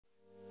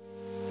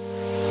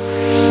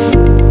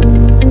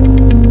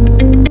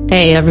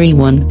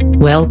everyone,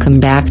 welcome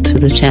back to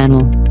the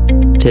channel.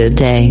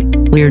 Today,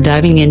 we're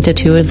diving into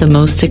two of the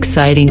most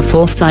exciting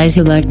full-size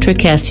electric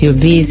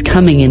SUVs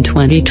coming in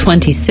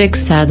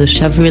 2026 at the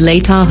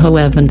Chevrolet Tahoe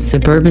EV and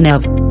Suburban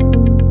EV.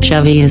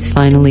 Chevy is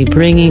finally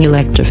bringing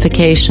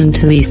electrification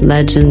to these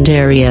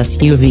legendary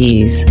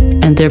SUVs,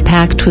 and they're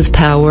packed with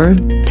power,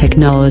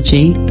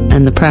 technology,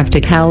 and the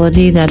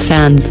practicality that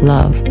fans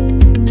love.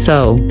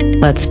 So,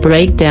 let's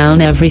break down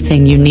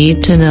everything you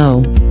need to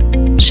know.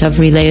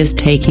 Chevrolet is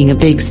taking a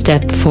big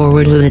step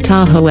forward with the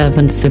Tahoe EV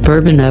and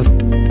Suburban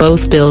EV,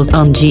 both built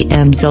on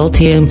GM's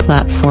Ultium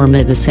platform,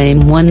 the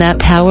same one that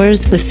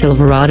powers the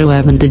Silverado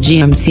EV and the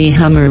GMC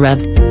Hummer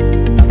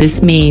EV.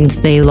 This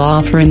means they'll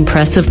offer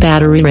impressive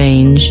battery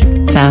range,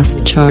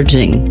 fast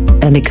charging,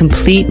 and a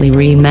completely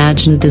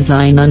reimagined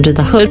design under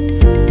the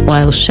hood.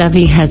 While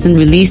Chevy hasn't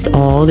released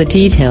all the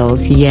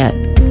details yet,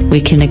 we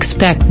can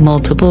expect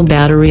multiple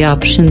battery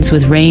options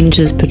with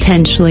ranges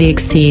potentially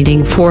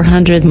exceeding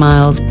 400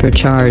 miles per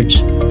charge,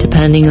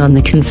 depending on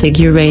the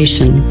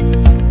configuration.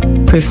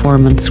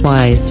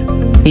 Performance-wise,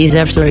 these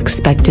EVs are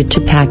expected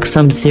to pack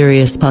some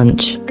serious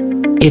punch.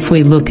 If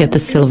we look at the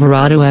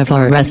Silverado EV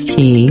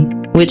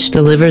RST, which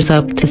delivers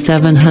up to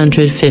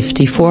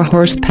 754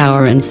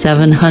 horsepower and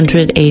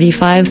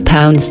 785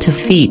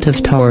 pounds-feet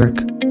of torque,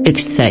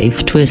 it's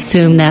safe to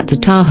assume that the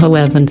Tahoe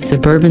EV and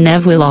Suburban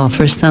EV will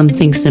offer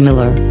something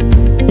similar.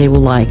 They will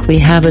likely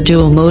have a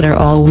dual-motor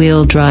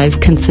all-wheel drive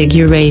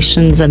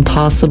configurations and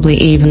possibly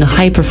even a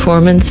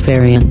high-performance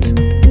variant.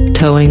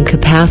 Towing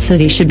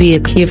capacity should be a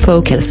key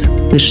focus,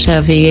 with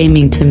Chevy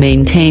aiming to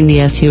maintain the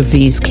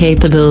SUV's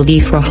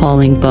capability for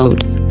hauling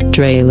boats,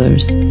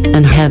 trailers,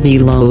 and heavy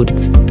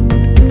loads.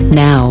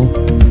 Now,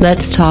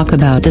 let's talk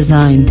about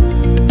design.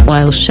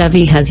 While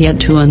Chevy has yet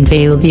to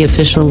unveil the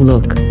official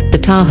look, the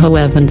Tahoe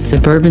EV and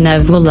Suburban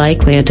EV will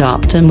likely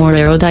adopt a more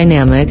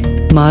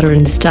aerodynamic,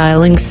 modern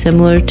styling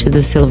similar to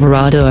the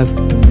Silverado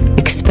EV.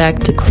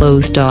 Expect a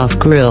closed-off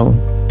grille,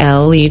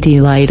 LED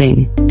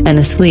lighting, and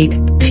a sleek,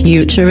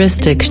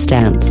 futuristic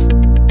stance.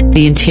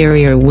 The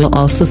interior will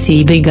also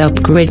see big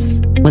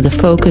upgrades, with a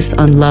focus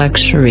on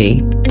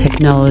luxury,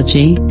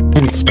 technology,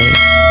 and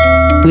space.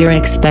 We're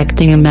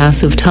expecting a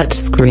massive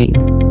touchscreen,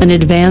 an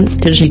advanced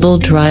digital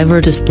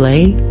driver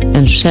display,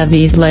 and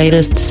Chevy's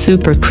latest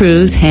Super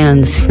Cruise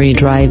hands-free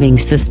driving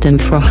system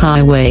for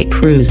highway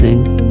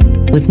cruising.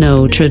 With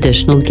no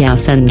traditional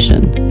gas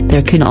engine,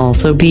 there can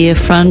also be a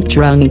front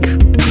trunk,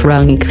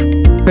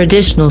 for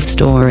additional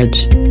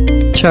storage.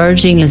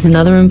 Charging is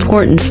another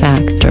important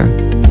factor.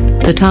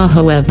 The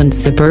Tahoe EV and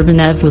Suburban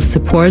EV will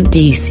support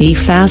DC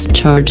fast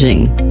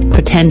charging,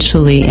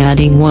 potentially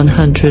adding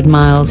 100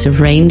 miles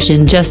of range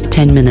in just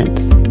 10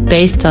 minutes,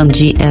 based on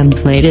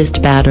GM's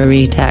latest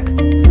battery tech.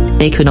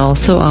 They could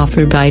also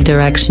offer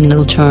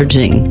bidirectional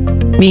charging,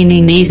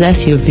 meaning these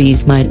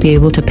SUVs might be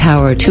able to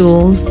power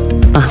tools,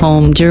 a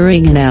home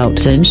during an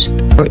outage,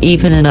 or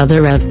even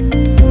another EV.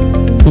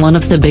 One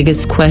of the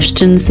biggest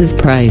questions is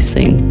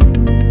pricing.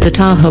 The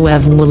Tahoe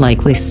EV will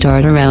likely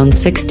start around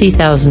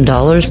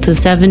 $60,000 to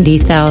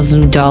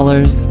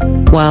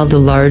 $70,000, while the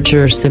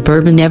larger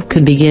Suburban EV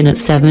could begin at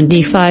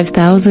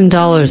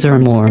 $75,000 or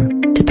more,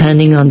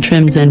 depending on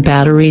trims and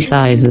battery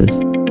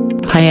sizes.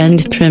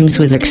 High-end trims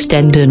with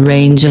extended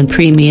range and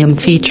premium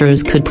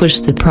features could push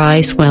the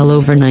price well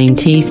over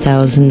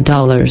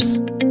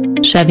 $90,000.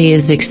 Chevy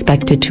is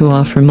expected to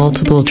offer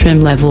multiple trim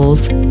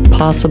levels,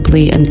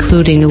 possibly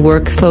including a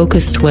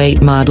work-focused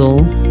weight model,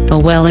 a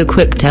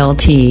well-equipped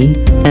LT,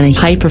 and a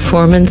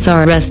high-performance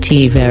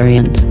RST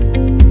variant.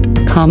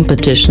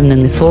 Competition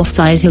in the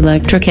full-size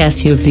electric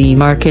SUV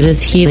market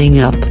is heating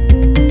up.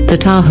 The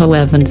Tahoe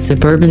EV and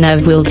Suburban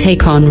EV will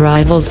take on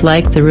rivals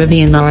like the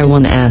Rivian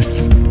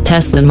R1S,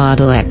 Tesla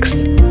Model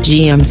X,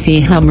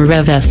 GMC Hummer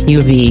EV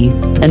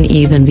SUV, and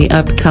even the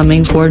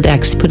upcoming Ford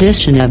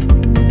Expedition EV.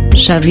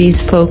 Chevy's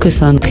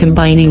focus on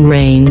combining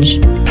range,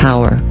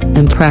 power,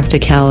 and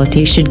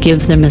practicality should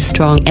give them a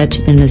strong edge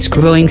in this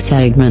growing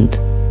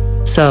segment.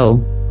 So,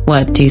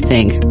 what do you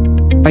think?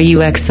 Are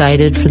you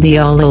excited for the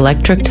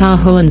all-electric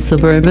Tahoe and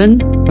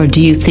Suburban, or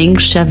do you think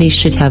Chevy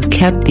should have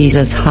kept these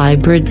as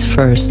hybrids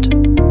first?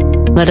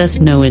 Let us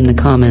know in the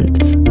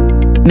comments.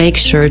 Make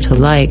sure to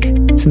like,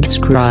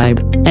 subscribe,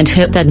 and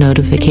hit that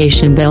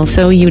notification bell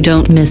so you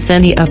don't miss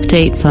any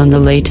updates on the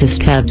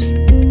latest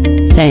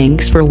EVs.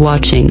 Thanks for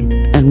watching,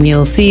 and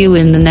we'll see you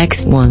in the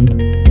next one.